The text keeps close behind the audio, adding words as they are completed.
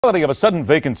The reality of a sudden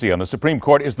vacancy on the Supreme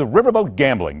Court is the riverboat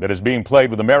gambling that is being played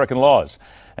with American laws.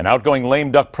 An outgoing lame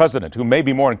duck president who may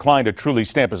be more inclined to truly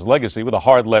stamp his legacy with a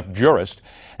hard left jurist,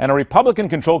 and a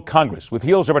Republican-controlled Congress with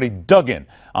heels already dug in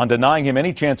on denying him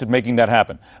any chance of making that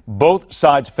happen. Both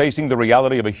sides facing the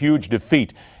reality of a huge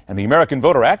defeat, and the American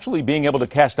voter actually being able to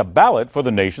cast a ballot for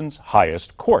the nation's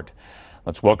highest court.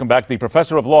 Let's welcome back the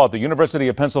professor of law at the University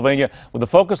of Pennsylvania with a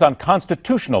focus on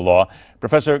constitutional law,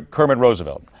 Professor Kermit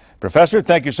Roosevelt. Professor,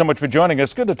 thank you so much for joining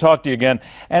us. Good to talk to you again.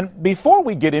 And before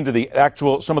we get into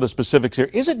some of the specifics here,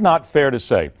 is it not fair to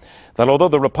say that although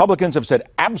the Republicans have said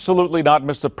absolutely not,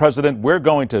 Mr. President, we're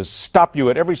going to stop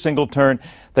you at every single turn,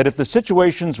 that if the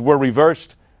situations were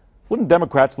reversed, wouldn't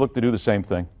Democrats look to do the same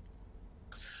thing?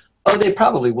 Oh, they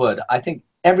probably would. I think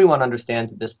everyone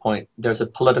understands at this point there's a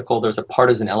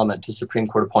partisan element to Supreme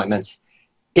Court appointments.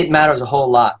 It matters a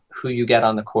whole lot who you get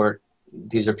on the court.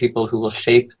 These are people who will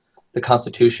shape the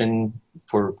Constitution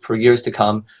for years to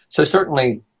come. So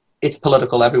certainly it's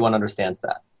political. Everyone understands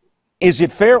that. Is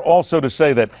it fair also to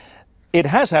say that it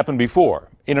has happened before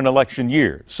in an election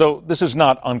year? So this is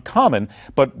not uncommon,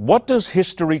 but what does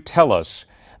history tell us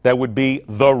that would be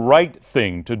the right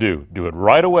thing to do? Do it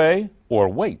right away or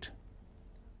wait?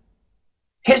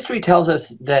 History tells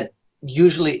us that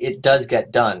usually it does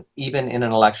get done, even in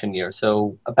an election year.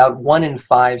 So about 1 in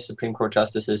 5 Supreme Court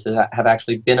justices have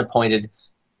actually been appointed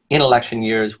in election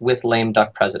years with lame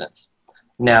duck presidents.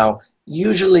 Now,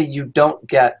 usually you don't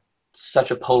get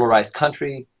such a polarized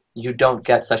country, you don't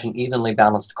get such an evenly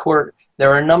balanced court.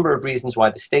 There are a number of reasons why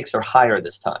the stakes are higher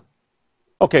this time.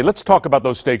 Okay, let's talk about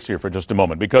those stakes here for just a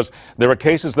moment, because there are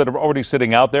cases that are already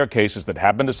sitting out there, cases that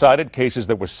have been decided, cases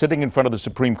that were sitting in front of the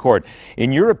Supreme Court.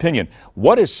 In your opinion,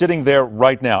 what is sitting there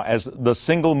right now as the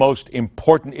single most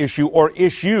important issue or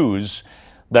issues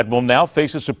that will now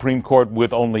face a Supreme Court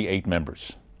with only 8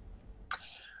 members?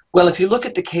 Well, if you look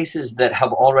at the cases that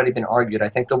have already been argued, I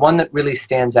think the one that really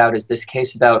stands out is this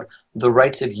case about the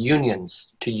rights of unions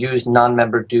to use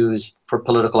non-member dues for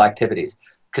political activities.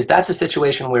 Because that's a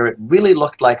situation where it really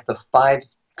looked like the 5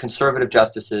 conservative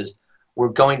justices were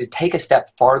going to take a step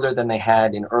farther than they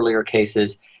had in earlier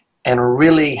cases and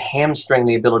really hamstring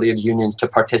the ability of unions to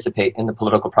participate in the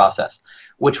political process,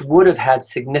 which would have had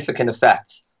significant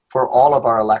effects for all of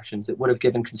our elections. It would have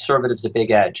given conservatives a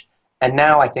big edge. And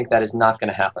now I think that is not going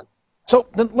to happen. So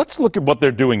then let's look at what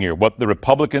they're doing here, what the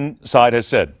Republican side has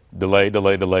said. Delay,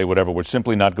 delay, delay, whatever. We're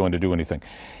simply not going to do anything.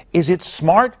 Is it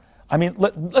smart? I mean,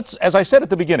 let's, as I said at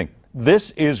the beginning,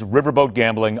 this is riverboat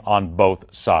gambling on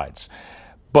both sides.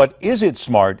 But is it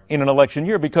smart in an election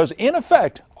year? Because in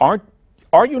effect, are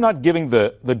you not giving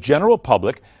the general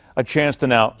public a chance to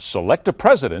now select a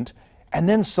president and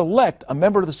then select a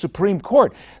member of the Supreme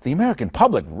Court? The American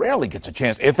public rarely gets a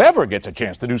chance, if ever gets a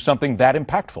chance, to do something that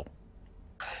impactful.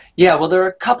 Yeah, well, there are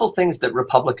a couple things that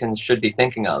Republicans should be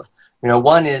thinking of.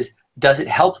 One is, does it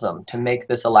help them to make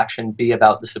this election be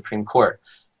about the Supreme Court?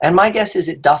 And my guess is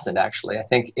it doesn't, actually. I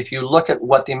think if you look at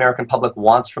what the American public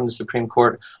wants from the Supreme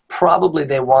Court, probably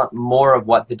they want more of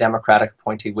what the Democratic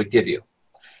appointee would give you.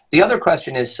 The other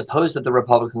question is, suppose that the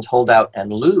Republicans hold out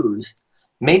and lose,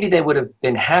 maybe they would have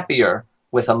been happier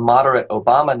with a moderate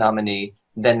Obama nominee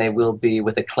than they will be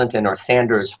with a Clinton or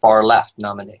Sanders far-left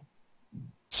nominee.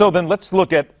 So then let's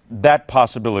look at that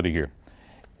possibility here.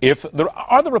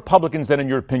 Are the Republicans then, in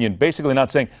your opinion, basically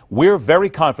not saying, we're very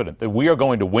confident that we are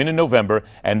going to win in November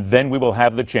and then we will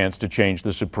have the chance to change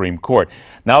the Supreme Court?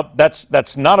 Now,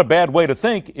 that's not a bad way to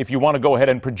think if you want to go ahead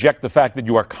and project the fact that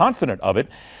you are confident of it,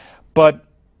 but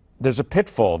there's a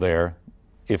pitfall there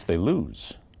if they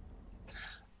lose.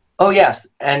 Oh, yes.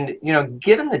 And,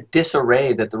 given the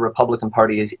disarray that the Republican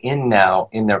Party is in now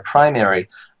in their primary,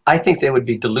 I think they would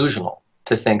be delusional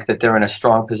to think that they're in a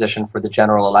strong position for the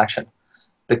general election,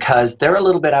 because they're a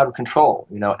little bit out of control.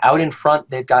 Out in front,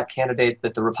 they've got candidates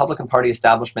that the Republican Party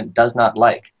establishment does not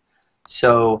like.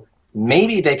 So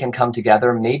maybe they can come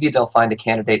together. Maybe they'll find a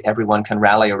candidate everyone can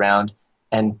rally around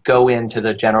and go into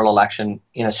the general election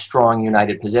in a strong,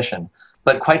 united position.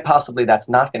 But quite possibly that's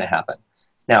not going to happen.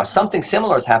 Now, something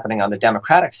similar is happening on the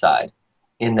Democratic side,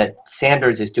 in that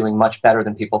Sanders is doing much better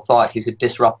than people thought. He's a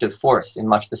disruptive force in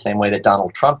much the same way that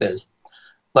Donald Trump is.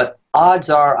 But odds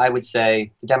are, I would say,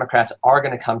 the Democrats are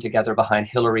going to come together behind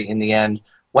Hillary in the end.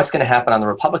 What's going to happen on the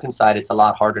Republican side, it's a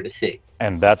lot harder to see.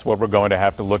 And that's what we're going to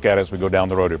have to look at as we go down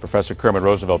the road here. Professor Kermit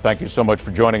Roosevelt, thank you so much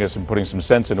for joining us and putting some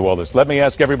sense into all this. Let me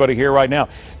ask everybody here right now,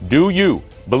 do you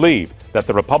believe that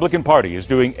the Republican Party is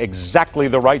doing exactly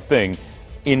the right thing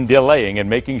in delaying and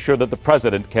making sure that the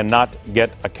president cannot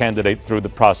get a candidate through the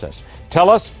process? Tell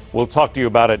us. We'll talk to you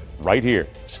about it right here.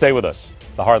 Stay with us.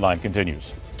 The Hardline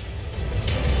continues.